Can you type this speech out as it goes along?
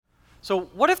So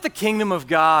what if the kingdom of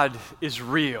God is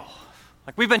real?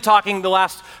 Like we've been talking the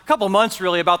last couple months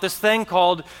really about this thing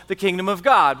called the kingdom of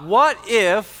God. What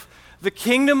if the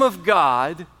kingdom of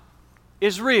God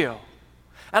is real?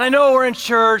 And I know we're in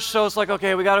church, so it's like,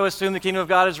 okay, we got to assume the kingdom of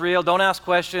God is real. Don't ask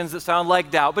questions that sound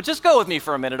like doubt, but just go with me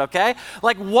for a minute, okay?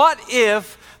 Like, what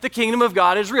if the kingdom of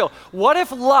God is real? What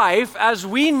if life as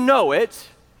we know it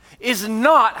is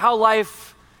not how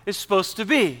life is supposed to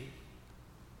be?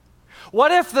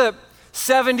 What if the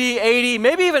 70, 80,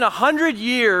 maybe even 100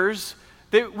 years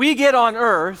that we get on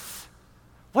earth,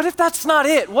 what if that's not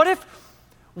it? What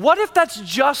if that's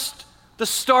just the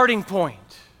starting point?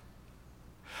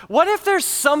 What if there's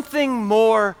something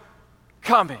more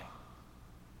coming?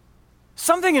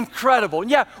 Something incredible. And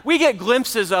yeah, we get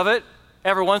glimpses of it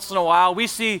every once in a while. We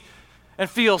see and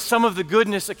feel some of the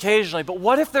goodness occasionally, but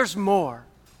what if there's more?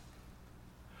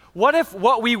 What if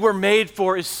what we were made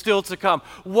for is still to come?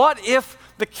 What if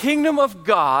the kingdom of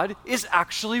God is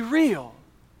actually real?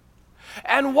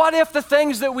 And what if the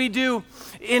things that we do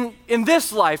in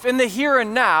this life, in the here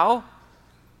and now,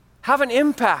 have an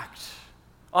impact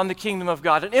on the kingdom of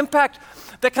God, an impact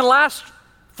that can last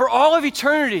for all of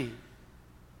eternity?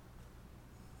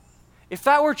 If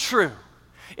that were true,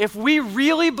 if we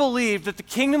really believed that the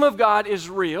kingdom of God is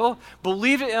real,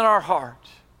 believed it in our heart,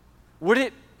 would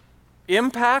it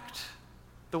impact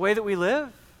the way that we live?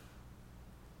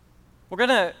 We're going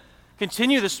to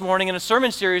continue this morning in a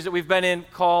sermon series that we've been in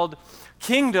called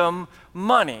Kingdom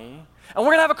Money, and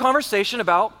we're going to have a conversation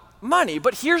about money.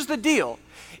 But here's the deal.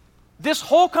 This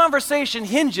whole conversation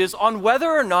hinges on whether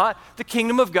or not the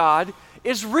kingdom of God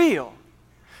is real.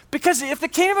 Because if the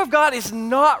kingdom of God is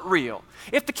not real,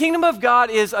 if the kingdom of God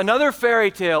is another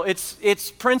fairy tale,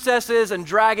 it's princesses and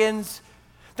dragons,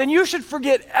 then you should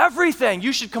forget everything.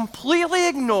 You should completely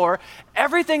ignore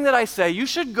everything that I say. You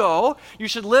should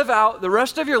live out the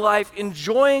rest of your life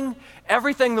enjoying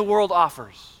everything the world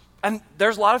offers. And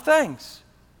there's a lot of things.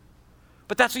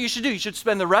 But that's what you should do. You should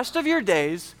spend the rest of your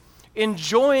days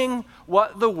enjoying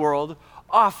what the world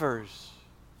offers.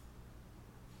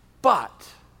 But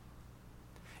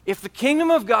if the kingdom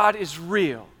of God is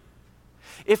real,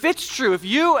 if it's true, if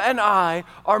you and I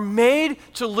are made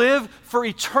to live for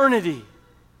eternity,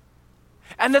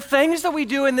 and the things that we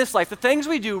do in this life, the things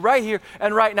we do right here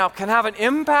and right now can have an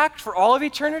impact for all of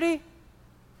eternity,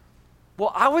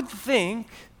 well, I would think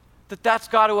that that's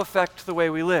got to affect the way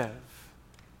we live.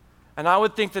 And I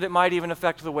would think that it might even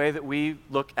affect the way that we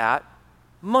look at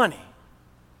money.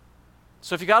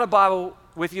 So if you got a Bible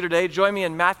with you today, join me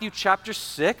in Matthew chapter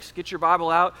 6. Get your Bible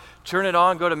out, turn it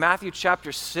on, go to Matthew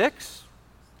chapter 6.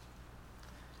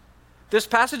 This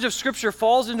passage of Scripture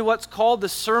falls into what's called the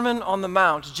Sermon on the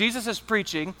Mount. Jesus is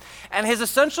preaching, and his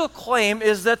essential claim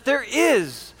is that there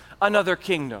is another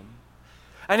kingdom.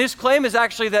 And his claim is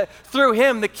actually that through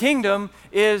him, the kingdom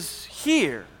is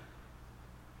here.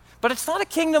 But it's not a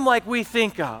kingdom like we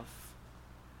think of.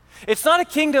 It's not a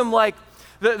kingdom like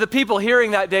the people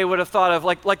hearing that day would have thought of,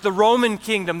 like the Roman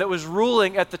kingdom that was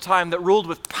ruling at the time, that ruled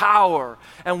with power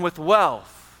and with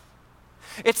wealth.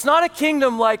 It's not a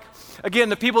kingdom like, again,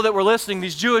 the people that were listening,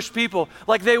 these Jewish people,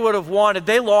 like they would have wanted.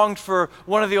 They longed for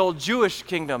one of the old Jewish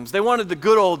kingdoms. They wanted the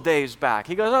good old days back.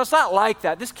 He goes, no, it's not like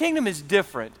that. This kingdom is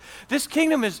different. This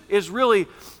kingdom is really,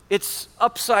 it's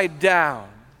upside down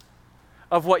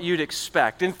of what you'd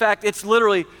expect. In fact, it's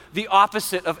literally the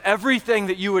opposite of everything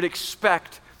that you would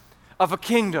expect of a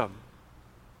kingdom.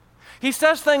 He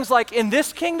says things like, in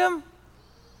this kingdom,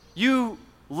 you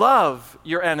love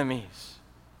your enemies.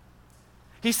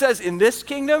 He says, in this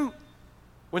kingdom,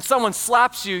 when someone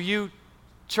slaps you, you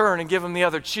turn and give them the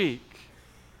other cheek.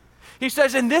 He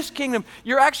says, in this kingdom,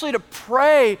 you're actually to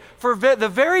pray for the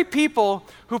very people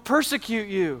who persecute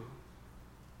you.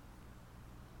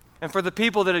 And for the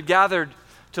people that had gathered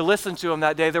to listen to him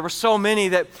that day, there were so many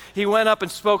that he went up and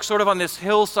spoke sort of on this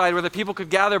hillside where the people could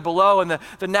gather below, and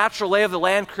the natural lay of the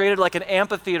land created like an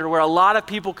amphitheater where a lot of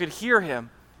people could hear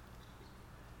him.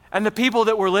 And the people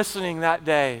that were listening that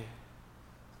day,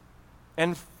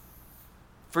 and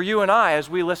for you and I, as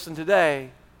we listen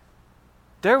today,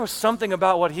 there was something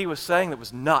about what he was saying that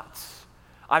was nuts.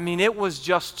 I mean, it was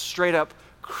just straight up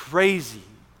crazy.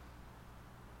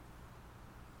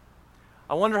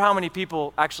 I wonder how many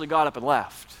people actually got up and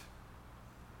left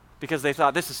because they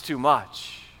thought, this is too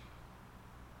much.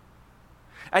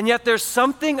 And yet there's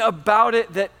something about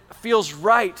it that feels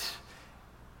right,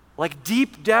 like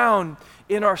deep down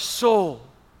in our soul.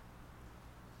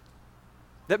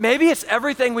 That maybe it's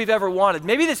everything we've ever wanted.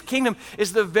 Maybe this kingdom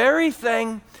is the very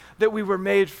thing that we were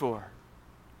made for.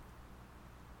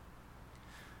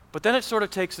 But then it sort of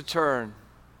takes a turn.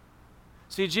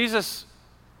 See, Jesus,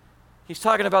 he's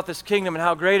talking about this kingdom and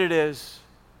how great it is.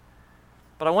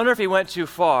 But I wonder if he went too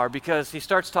far because he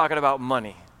starts talking about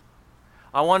money.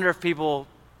 I wonder if people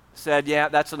said, yeah,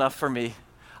 that's enough for me.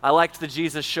 I liked the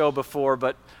Jesus show before,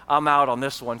 but I'm out on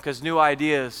this one because new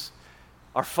ideas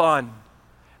are fun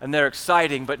and they're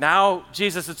exciting. But now,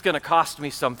 Jesus, it's going to cost me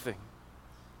something.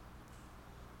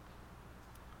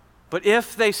 But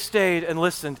if they stayed and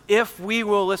listened, if we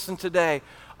will listen today,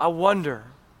 I wonder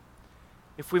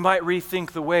if we might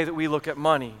rethink the way that we look at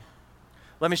money.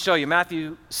 Let me show you.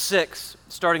 Matthew 6,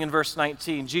 starting in verse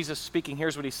 19, Jesus speaking,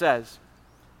 here's what he says.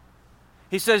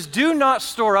 He says, "Do not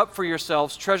store up for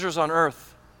yourselves treasures on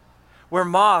earth, where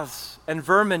moths and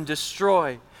vermin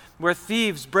destroy, where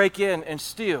thieves break in and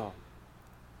steal.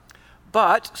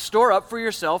 But store up for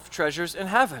yourself treasures in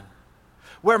heaven,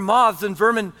 where moths and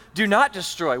vermin do not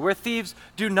destroy, where thieves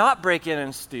do not break in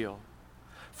and steal.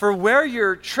 For where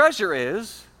your treasure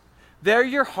is, there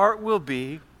your heart will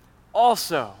be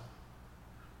also."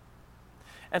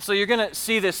 And so you're going to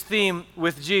see this theme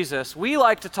with Jesus. We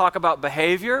like to talk about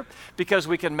behavior because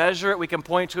we can measure it, we can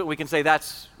point to it, we can say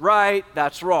that's right,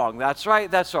 that's wrong, that's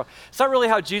right, that's wrong. It's not really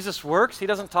how Jesus works. He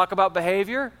doesn't talk about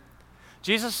behavior.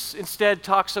 Jesus instead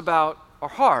talks about our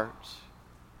hearts.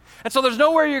 And so there's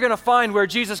nowhere you're going to find where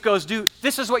Jesus goes,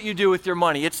 this is what you do with your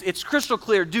money. It's crystal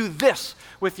clear, do this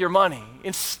with your money.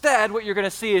 Instead, what you're going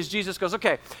to see is Jesus goes,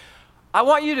 okay, I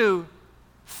want you to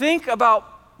think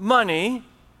about money,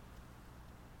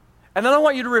 and then I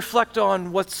want you to reflect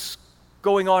on what's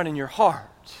going on in your heart.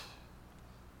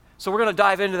 So we're going to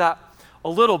dive into that a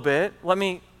little bit. Let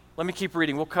me keep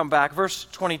reading. We'll come back. Verse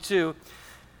 22,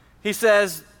 he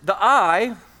says, "The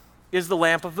eye is the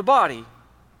lamp of the body.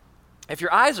 If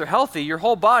your eyes are healthy, your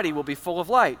whole body will be full of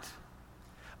light.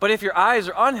 But if your eyes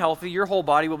are unhealthy, your whole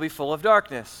body will be full of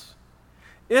darkness.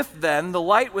 If then the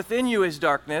light within you is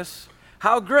darkness,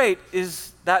 how great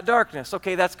is that darkness?"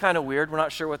 Okay, that's kind of weird. We're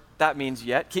not sure what that means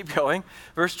yet. Keep going.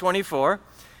 Verse 24,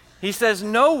 he says,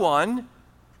 "No one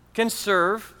can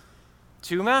serve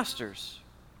two masters.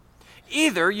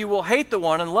 Either you will hate the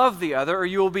one and love the other, or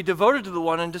you will be devoted to the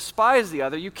one and despise the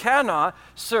other. You cannot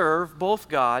serve both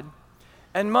God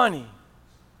and money."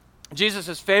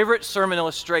 Jesus' favorite sermon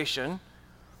illustration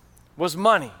was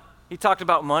money. He talked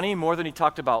about money more than he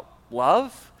talked about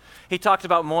love. He talked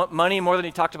about money more than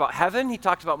he talked about heaven. He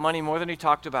talked about money more than he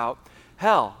talked about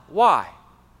hell. Why?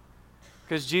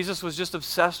 Because Jesus was just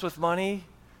obsessed with money?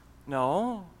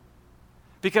 No.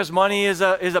 Because money is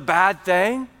a bad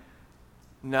thing?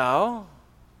 No.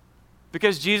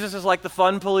 Because Jesus is like the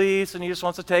fun police and he just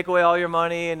wants to take away all your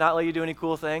money and not let you do any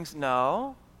cool things?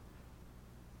 No.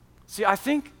 See, I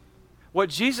think what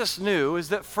Jesus knew is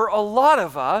that for a lot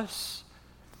of us,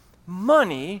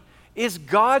 money is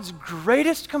God's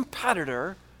greatest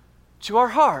competitor to our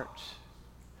heart.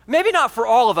 Maybe not for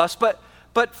all of us, but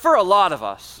for a lot of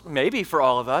us, maybe for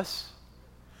all of us,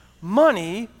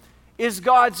 money is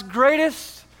God's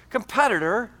greatest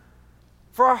competitor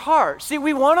for our heart. See,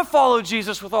 we want to follow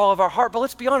Jesus with all of our heart, but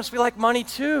let's be honest, we like money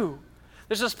too.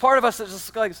 There's this part of us that's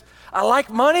just like, I like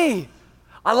money.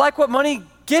 I like what money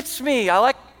gets me. I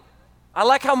like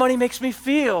how money makes me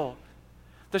feel.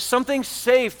 There's something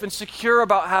safe and secure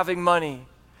about having money.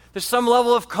 There's some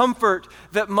level of comfort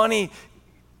that money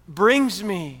brings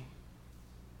me.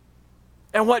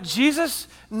 And what Jesus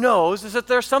knows is that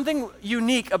there's something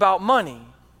unique about money.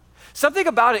 Something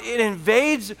about it, it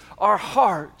invades our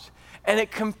heart and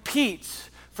it competes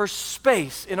for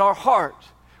space in our heart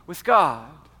with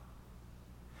God.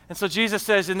 And so Jesus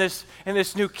says in this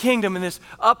new kingdom, in this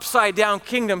upside down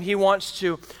kingdom, he wants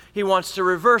to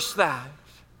reverse that.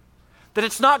 That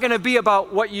it's not going to be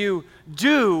about what you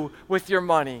do with your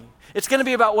money. It's going to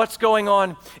be about what's going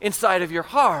on inside of your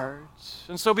heart.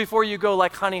 And so before you go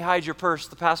like, honey, hide your purse,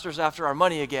 the pastor's after our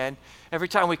money again. Every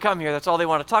time we come here, that's all they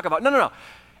want to talk about. No.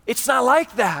 It's not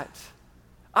like that.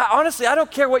 Honestly, I don't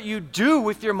care what you do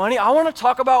with your money. I want to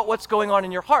talk about what's going on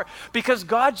in your heart. Because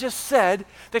God just said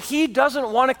that he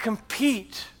doesn't want to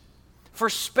compete for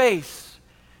space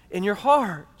in your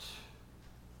heart.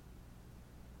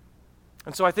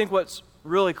 And so I think what's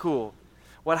really cool,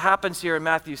 what happens here in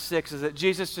Matthew 6 is that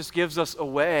Jesus just gives us a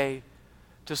way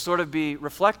to sort of be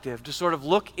reflective, to sort of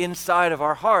look inside of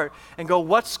our heart and go,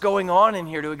 what's going on in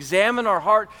here, to examine our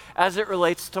heart as it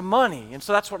relates to money. And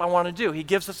so that's what I want to do. He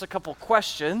gives us a couple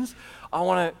questions. I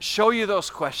want to show you those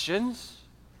questions.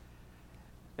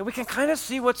 And we can kind of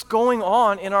see what's going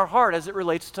on in our heart as it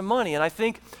relates to money. And I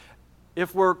think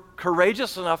if we're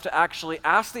courageous enough to actually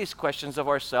ask these questions of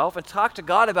ourselves and talk to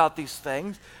God about these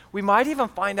things, we might even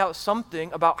find out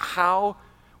something about how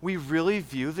we really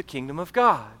view the kingdom of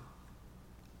God.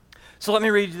 So let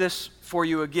me read this for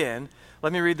you again.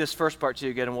 Let me read this first part to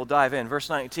you again and we'll dive in. Verse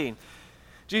 19.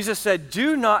 Jesus said,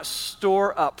 "Do not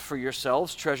store up for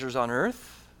yourselves treasures on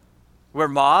earth, where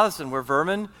moths and where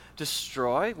vermin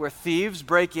destroy, where thieves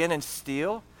break in and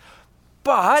steal,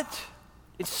 but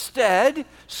instead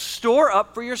store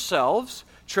up for yourselves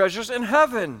treasures in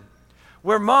heaven,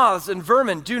 where moths and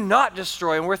vermin do not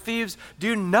destroy and where thieves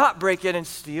do not break in and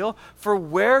steal. For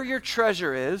where your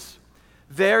treasure is,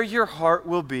 there your heart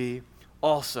will be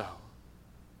also."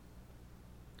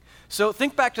 So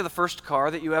think back to the first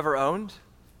car that you ever owned.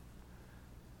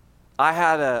 I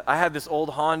had this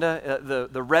old Honda.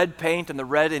 The red paint and the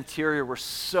red interior were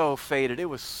so faded. It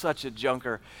was such a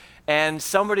junker. And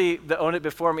somebody that owned it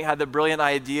before me had the brilliant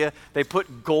idea. They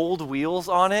put gold wheels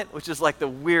on it, which is like the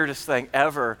weirdest thing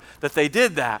ever that they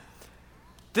did that.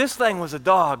 This thing was a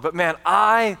dog, but man,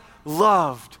 I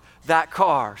loved that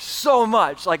car so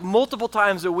much. Like multiple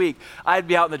times a week, I'd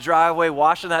be out in the driveway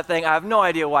washing that thing. I have no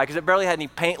idea why, because it barely had any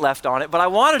paint left on it, but I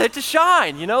wanted it to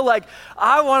shine, like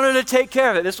I wanted to take care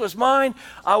of it. This was mine.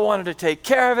 I wanted to take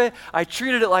care of it. I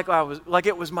treated it like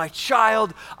it was my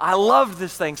child. I loved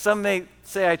this thing. Some may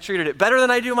say I treated it better than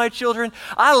I do my children.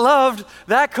 I loved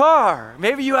that car.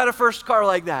 Maybe you had a first car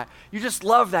like that. You just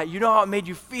loved that. You know how it made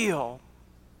you feel.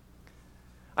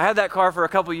 I had that car for a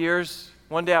couple years.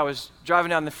 One day I was driving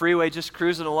down the freeway, just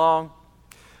cruising along,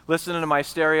 listening to my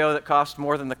stereo that cost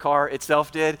more than the car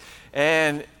itself did,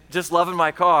 and just loving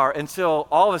my car until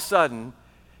all of a sudden,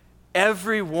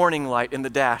 every warning light in the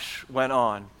dash went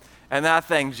on, and that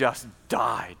thing just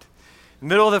died.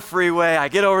 Middle of the freeway, I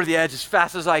get over the edge as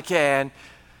fast as I can.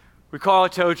 We call a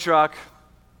tow truck.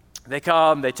 They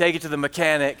come, they take it to the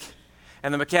mechanic,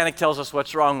 and the mechanic tells us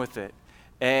what's wrong with it,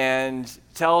 and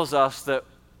tells us that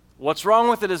what's wrong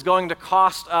with it is going to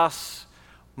cost us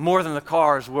more than the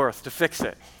car is worth to fix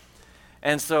it.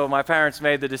 And so my parents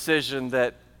made the decision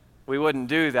that we wouldn't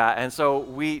do that. And so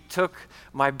we took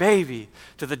my baby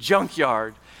to the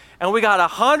junkyard, and we got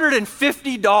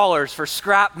 $150 for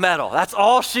scrap metal. That's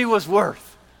all she was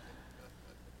worth.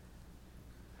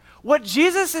 What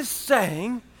Jesus is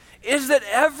saying is that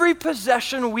every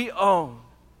possession we own,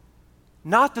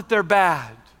 not that they're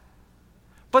bad,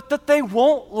 but that they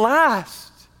won't last.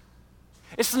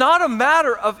 It's not a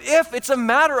matter of if, it's a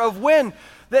matter of when,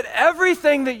 that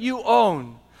everything that you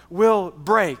own will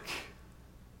break.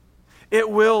 It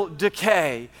will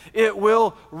decay. It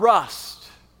will rust.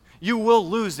 You will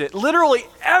lose it. Literally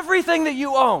everything that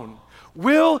you own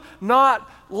will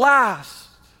not last.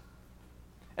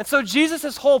 And so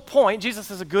Jesus' whole point,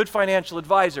 Jesus is a good financial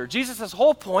advisor. Jesus'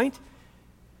 whole point,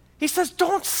 he says,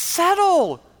 don't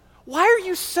settle. Why are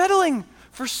you settling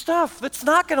for stuff that's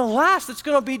not going to last, that's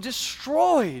going to be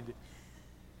destroyed?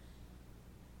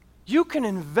 You can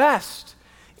invest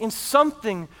in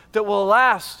something that will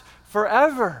last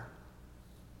forever.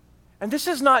 And this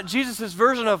is not Jesus'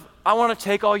 version of, I want to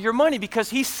take all your money, because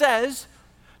he says,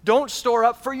 don't store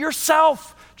up for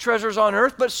yourself treasures on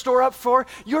earth, but store up for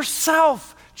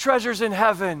yourself treasures in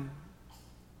heaven.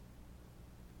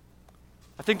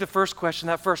 I think the first question,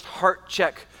 that first heart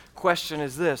check question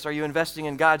is this: are you investing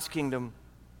in God's kingdom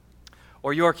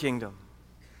or your kingdom?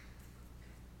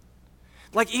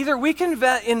 Like either we can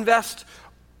invest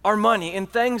our money in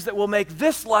things that will make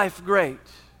this life great,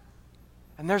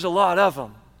 and there's a lot of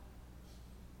them,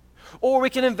 or we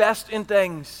can invest in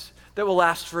things that will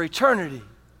last for eternity.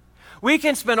 We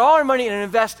can spend all our money and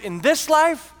invest in this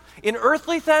life, in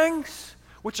earthly things,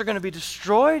 which are going to be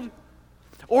destroyed,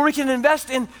 or we can invest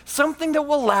in something that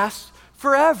will last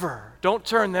forever. Don't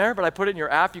turn there, but I put it in your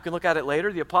app. You can look at it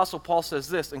later. The Apostle Paul says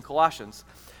this in Colossians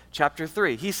chapter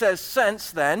 3. He says,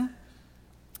 since then,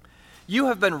 you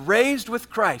have been raised with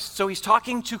Christ. So he's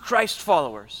talking to Christ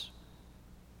followers.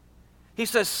 He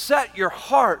says, set your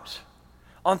heart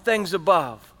on things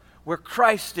above, where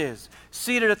Christ is,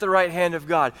 seated at the right hand of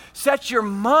God. Set your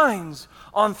minds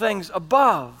on things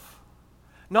above,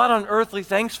 not on earthly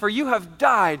things, for you have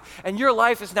died, and your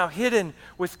life is now hidden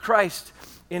with Christ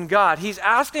in God. He's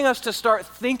asking us to start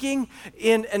thinking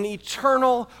in an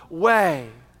eternal way,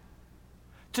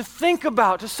 to think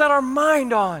about, to set our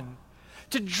mind on,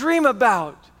 to dream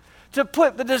about, to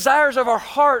put the desires of our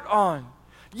heart on.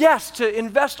 Yes, to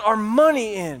invest our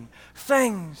money in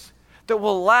things that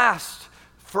will last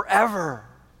forever.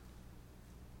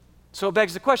 So it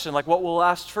begs the question, like, what will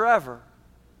last forever?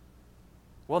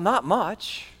 Well, not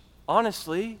much,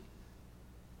 honestly.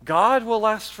 God will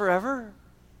last forever.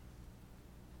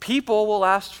 People will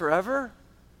last forever.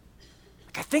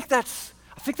 I think that's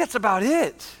about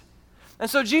it. And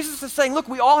so Jesus is saying, look,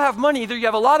 we all have money. Either you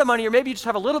have a lot of money or maybe you just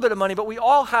have a little bit of money, but we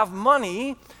all have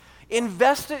money.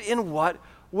 Invest it in what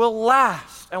will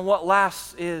last. And what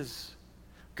lasts is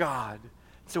God.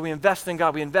 So we invest in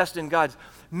God. We invest in God's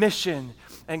mission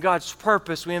and God's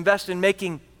purpose. We invest in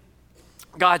making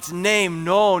God's name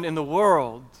known in the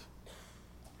world.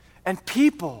 And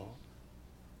people.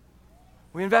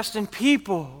 We invest in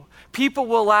people. People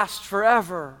will last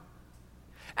forever.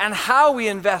 And how we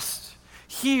invest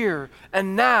here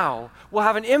and now will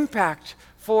have an impact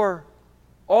for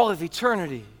all of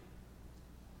eternity.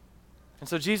 And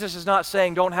so Jesus is not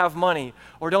saying don't have money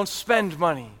or don't spend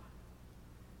money.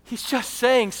 He's just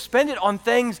saying spend it on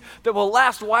things that will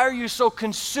last. Why are you so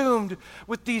consumed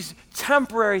with these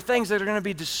temporary things that are going to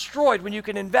be destroyed when you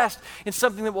can invest in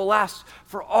something that will last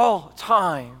for all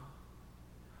time?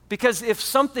 Because if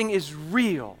something is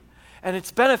real and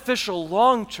it's beneficial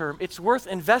long term, it's worth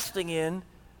investing in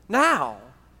now.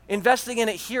 Investing in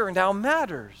it here and now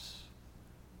matters.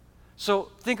 So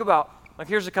think about,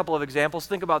 here's a couple of examples.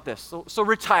 Think about this. So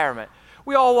retirement.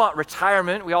 We all want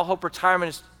retirement. We all hope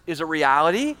retirement is a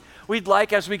reality. We'd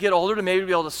like, as we get older, to maybe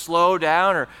be able to slow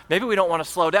down, or maybe we don't want to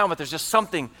slow down, but there's just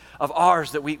something of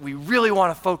ours that we really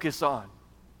want to focus on.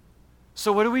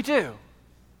 So what do?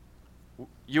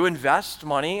 You invest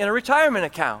money in a retirement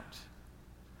account.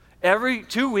 Every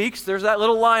 2 weeks, there's that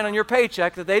little line on your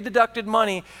paycheck that they deducted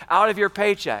money out of your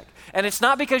paycheck. And it's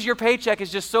not because your paycheck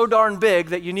is just so darn big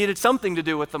that you needed something to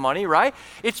do with the money, right?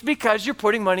 It's because you're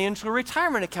putting money into a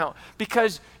retirement account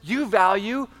because you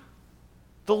value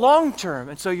the long term,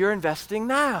 and so you're investing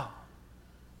now.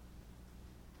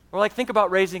 Or think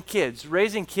about raising kids.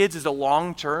 Raising kids is a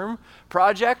long-term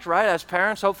project, right? As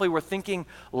parents, hopefully we're thinking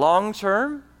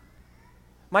long-term.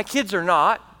 My kids are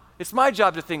not. It's my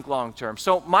job to think long-term.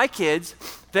 So my kids,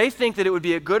 they think that it would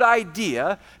be a good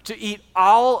idea to eat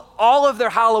all of their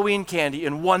Halloween candy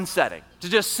in one setting. To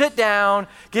just sit down,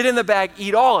 get in the bag,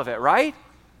 eat all of it, right?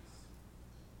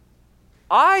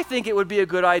 I think it would be a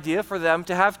good idea for them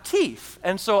to have teeth.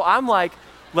 And so I'm like,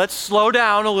 let's slow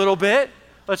down a little bit.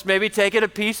 Let's maybe take it a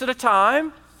piece at a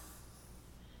time.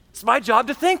 It's my job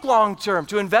to think long-term,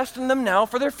 to invest in them now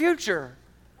for their future.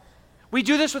 We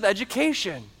do this with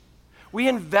education. We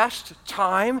invest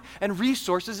time and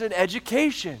resources in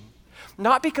education.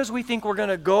 Not because we think we're going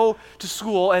to go to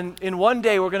school and in one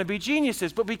day we're going to be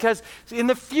geniuses, but because in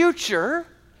the future,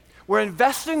 we're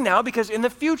investing now because in the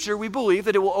future we believe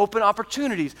that it will open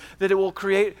opportunities, that it will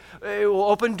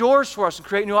open doors for us and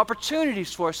create new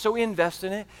opportunities for us, so we invest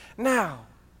in it now.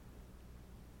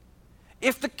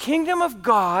 If the kingdom of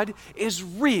God is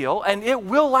real and it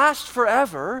will last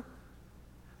forever,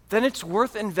 then it's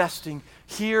worth investing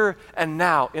here and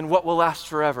now in what will last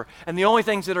forever. And the only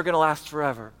things that are going to last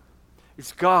forever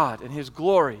is God and His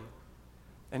glory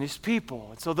and His people.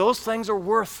 And so those things are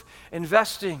worth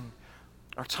investing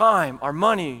our time, our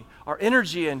money, our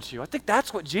energy into. I think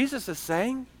that's what Jesus is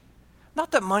saying.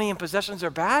 Not that money and possessions are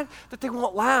bad, that they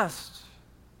won't last.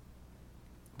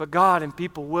 But God and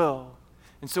people will.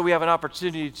 And so we have an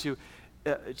opportunity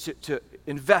to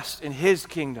invest in His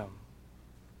kingdom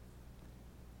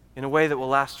in a way that will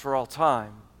last for all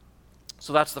time.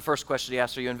 So that's the first question he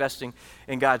asks, are you investing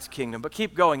in God's kingdom? But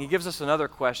keep going. He gives us another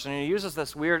question, and he uses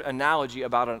this weird analogy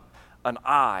about an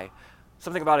eye.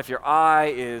 Something about if your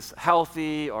eye is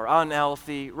healthy or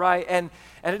unhealthy, right? And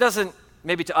it doesn't,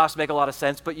 maybe to us, make a lot of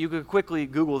sense, but you could quickly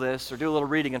Google this or do a little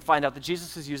reading and find out that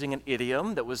Jesus is using an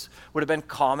idiom that would have been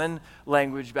common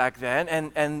language back then.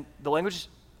 And the language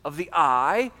of the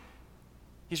eye,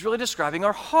 he's really describing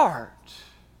our heart.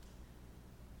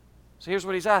 So here's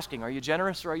what he's asking. Are you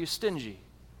generous or are you stingy?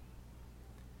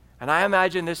 And I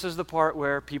imagine this is the part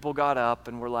where people got up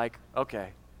and were like, okay,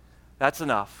 that's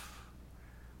enough.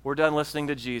 We're done listening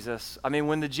to Jesus. I mean,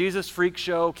 when the Jesus Freak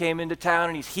Show came into town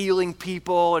and he's healing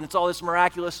people and it's all this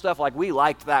miraculous stuff, we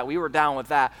liked that. We were down with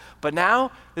that. But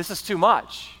now, this is too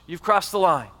much. You've crossed the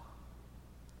line.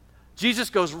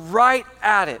 Jesus goes right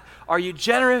at it. Are you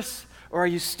generous or are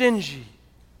you stingy?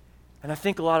 And I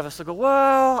think a lot of us will go,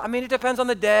 well, it depends on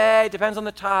the day, it depends on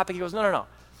the topic. He goes, no.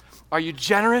 Are you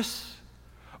generous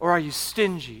or are you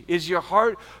stingy? Is your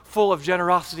heart full of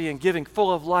generosity and giving,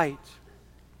 full of light?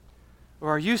 Or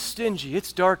are you stingy?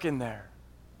 It's dark in there.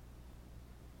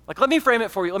 Let me frame it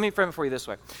for you this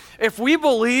way. If we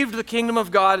believed the kingdom of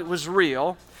God was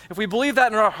real, if we believe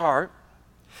that in our heart,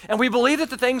 and we believe that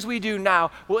the things we do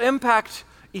now will impact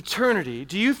eternity,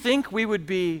 do you think we would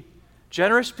be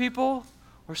generous people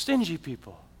or stingy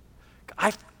people?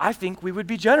 I think we would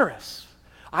be generous.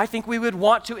 I think we would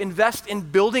want to invest in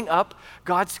building up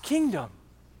God's kingdom.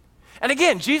 And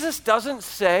again, Jesus doesn't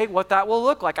say what that will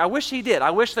look like. I wish he did. I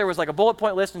wish there was a bullet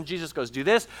point list and Jesus goes, do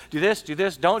this, do this, do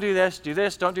this, don't do this, do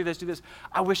this, don't do this, do this.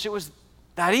 I wish it was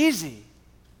that easy.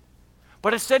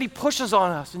 But instead he pushes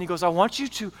on us and he goes, I want you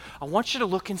to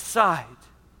look inside.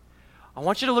 I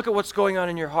want you to look at what's going on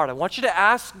in your heart. I want you to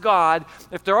ask God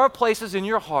if there are places in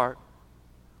your heart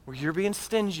where you're being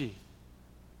stingy.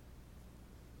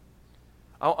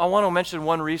 I want to mention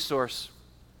one resource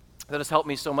that has helped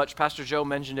me so much. Pastor Joe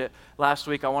mentioned it last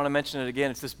week. I want to mention it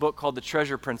again. It's this book called The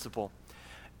Treasure Principle.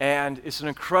 And it's an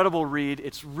incredible read.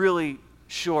 It's really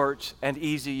short and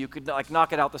easy. You could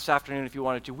knock it out this afternoon if you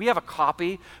wanted to. We have a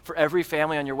copy for every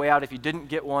family on your way out if you didn't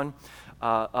get one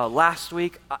last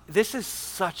week. This is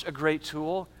such a great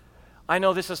tool. I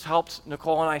know this has helped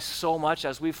Nicole and I so much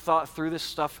as we've thought through this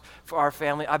stuff for our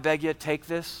family. I beg you, take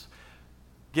this.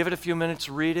 Give it a few minutes,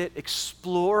 read it,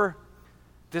 explore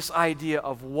this idea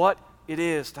of what it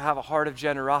is to have a heart of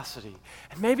generosity.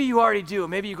 And maybe you already do.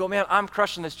 Maybe you go, man, I'm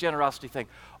crushing this generosity thing.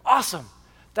 Awesome.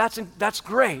 That's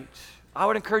great. I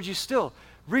would encourage you still,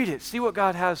 read it. See what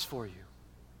God has for you.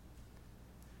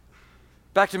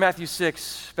 Back to Matthew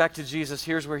 6, back to Jesus.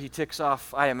 Here's where he ticks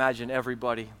off, I imagine,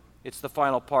 everybody. It's the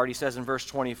final part. He says in verse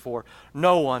 24,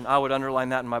 no one, I would underline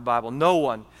that in my Bible, no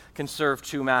one can serve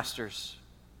two masters.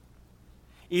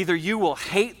 Either you will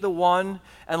hate the one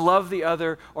and love the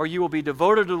other, or you will be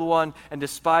devoted to the one and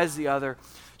despise the other.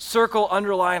 Circle,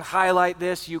 underline, highlight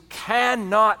this. You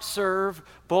cannot serve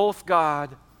both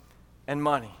God and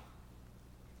money.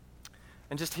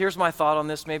 And just here's my thought on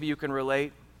this. Maybe you can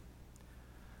relate.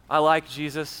 I like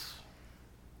Jesus,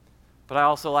 but I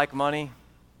also like money.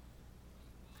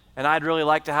 And I'd really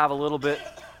like to have a little bit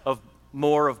of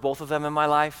more of both of them in my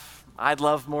life. I'd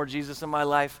love more Jesus in my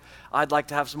life. I'd like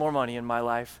to have some more money in my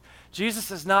life.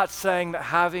 Jesus is not saying that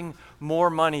having more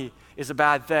money is a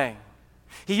bad thing.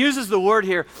 He uses the word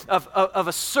here of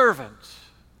a servant.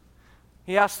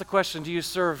 He asks the question, do you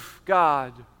serve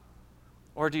God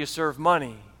or do you serve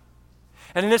money?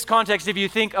 And in this context, if you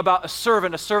think about a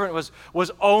servant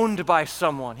was owned by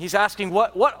someone. He's asking,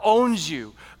 what owns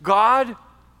you, God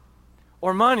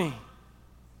or money?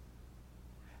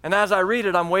 And as I read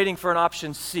it, I'm waiting for an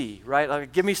option C, right?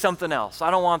 Like, give me something else. I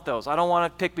don't want those. I don't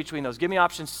want to pick between those. Give me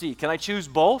option C. Can I choose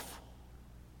both?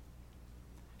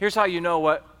 Here's how you know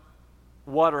what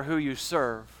or who you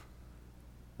serve.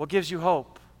 What gives you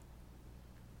hope?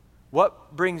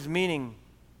 What brings meaning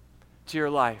to your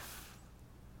life?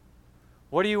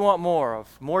 What do you want more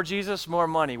of? More Jesus, more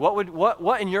money?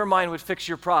 What in your mind would fix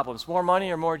your problems? More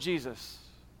money or more Jesus?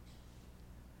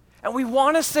 And we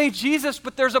want to say Jesus,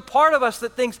 but there's a part of us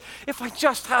that thinks, if I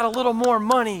just had a little more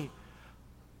money,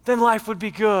 then life would be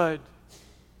good.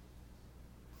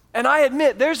 And I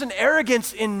admit, there's an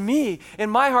arrogance in me,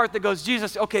 in my heart, that goes,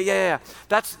 Jesus, okay, yeah.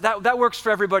 That works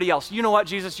for everybody else. You know what,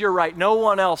 Jesus, you're right. No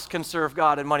one else can serve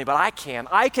God and money, but I can.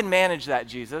 I can manage that,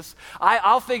 Jesus.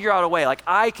 I'll figure out a way. Like,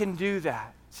 I can do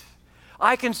that.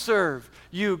 I can serve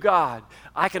you, God.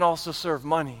 I can also serve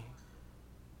money.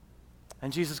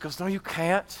 And Jesus goes, no, you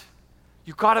can't.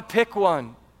 You got to pick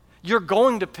one. You're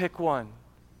going to pick one.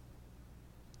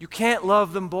 You can't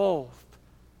love them both.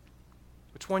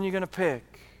 Which one are you going to pick?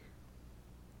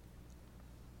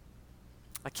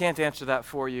 I can't answer that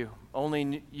for you.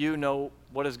 Only you know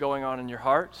what is going on in your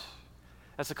heart.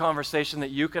 That's a conversation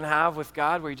that you can have with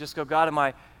God where you just go, God, am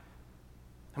I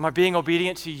being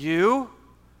obedient to you?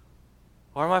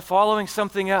 Or am I following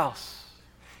something else?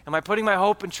 Am I putting my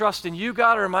hope and trust in you,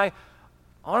 God, or am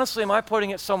I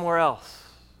putting it somewhere else?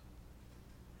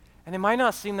 And it might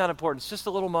not seem that important. It's just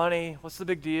a little money. What's the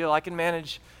big deal? I can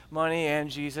manage money and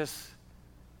Jesus.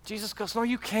 Jesus goes, no,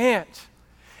 you can't.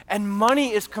 And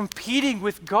money is competing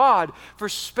with God for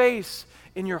space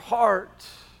in your heart.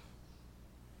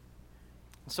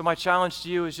 And so my challenge to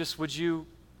you is just, would you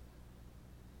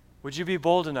be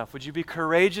bold enough? Would you be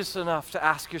courageous enough to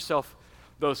ask yourself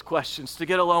those questions, to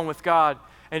get alone with God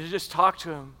and to just talk to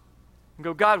him and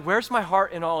go, God, where's my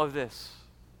heart in all of this?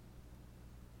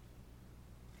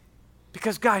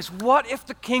 Because guys, what if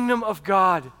the kingdom of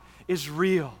God is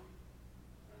real?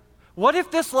 What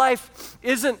if this life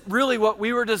isn't really what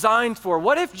we were designed for?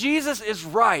 What if Jesus is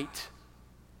right?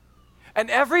 And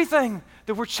everything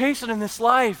that we're chasing in this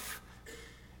life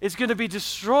is going to be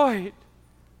destroyed.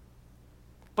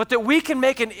 But that we can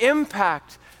make an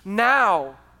impact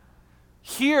now,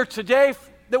 here, today,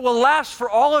 that will last for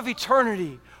all of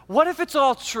eternity. What if it's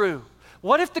all true?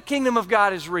 What if the kingdom of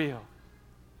God is real?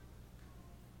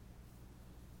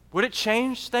 Would it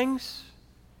change things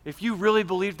if you really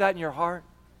believed that in your heart?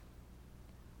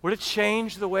 Would it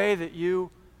change the way that you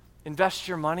invest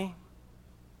your money?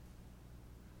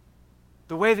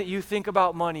 The way that you think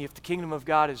about money if the kingdom of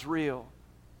God is real?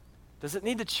 Does it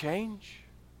need to change?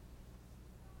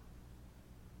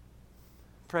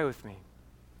 Pray with me.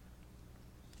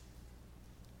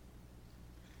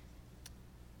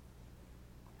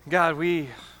 God, we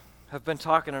have been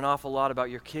talking an awful lot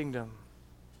about your kingdom.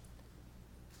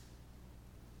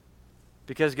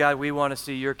 Because, God, we want to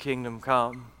see your kingdom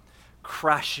come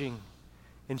crashing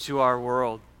into our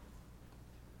world.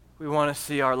 We want to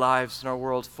see our lives and our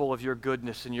world full of your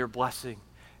goodness and your blessing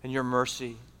and your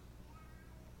mercy.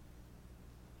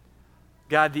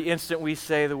 God, the instant we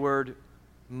say the word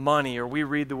money or we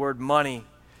read the word money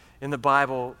in the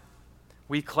Bible,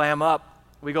 we clam up.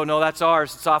 We go, no, that's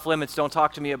ours. It's off limits. Don't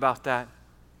talk to me about that.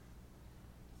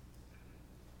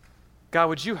 God,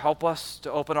 would you help us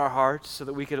to open our hearts so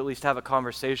that we could at least have a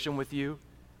conversation with you?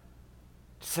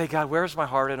 To say, God, where's my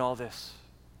heart in all this?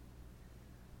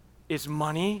 Is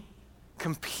money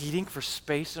competing for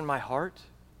space in my heart?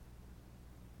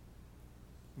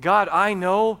 God, I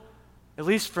know, at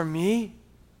least for me,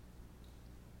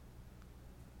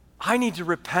 I need to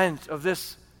repent of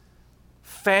this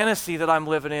fantasy that I'm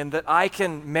living in, that I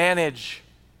can manage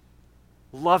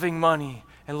loving money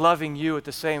and loving you at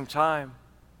the same time.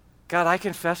 God, I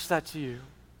confess that to you.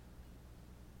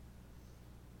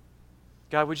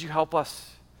 God, would you help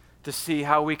us to see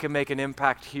how we can make an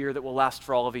impact here that will last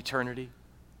for all of eternity?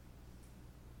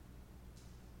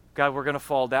 God, we're going to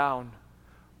fall down.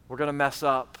 We're going to mess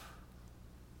up.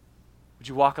 Would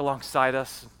you walk alongside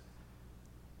us,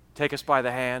 take us by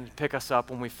the hand, pick us up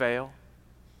when we fail?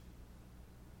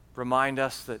 Remind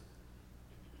us that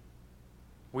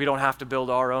we don't have to build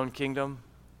our own kingdom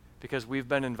because we've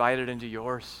been invited into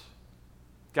yours.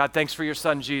 God, thanks for your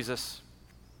son, Jesus.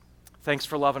 Thanks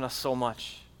for loving us so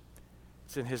much.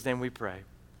 It's in his name we pray.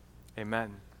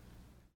 Amen.